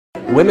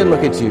Women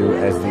look at you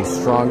as the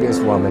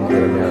strongest woman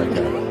in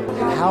America.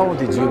 How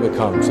did you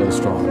become so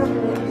strong?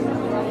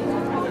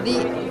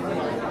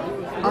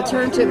 The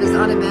alternative is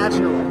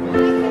unimaginable.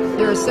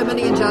 There are so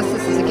many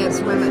injustices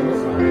against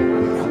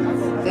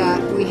women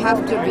that we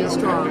have to be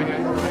strong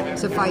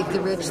to fight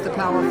the rich, the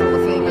powerful,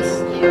 the famous,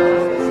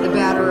 the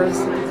batterers,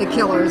 the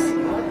killers,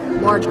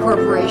 large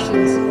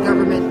corporations,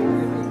 government,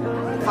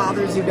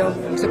 fathers who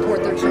don't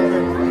support their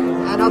children,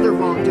 and other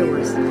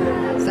wrongdoers,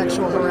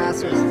 sexual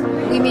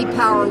harassers. We meet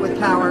power with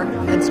power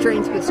and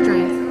strength with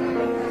strength,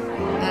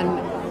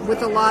 and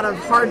with a lot of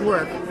hard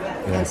work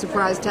and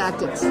surprise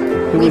tactics.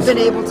 We've been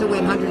able to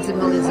win hundreds of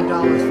millions of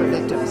dollars for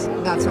victims.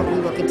 That's what we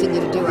will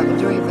continue to do. I've been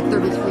doing it for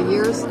 33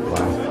 years,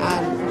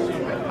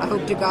 and I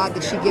hope to God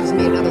that she gives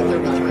me another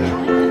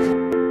 33.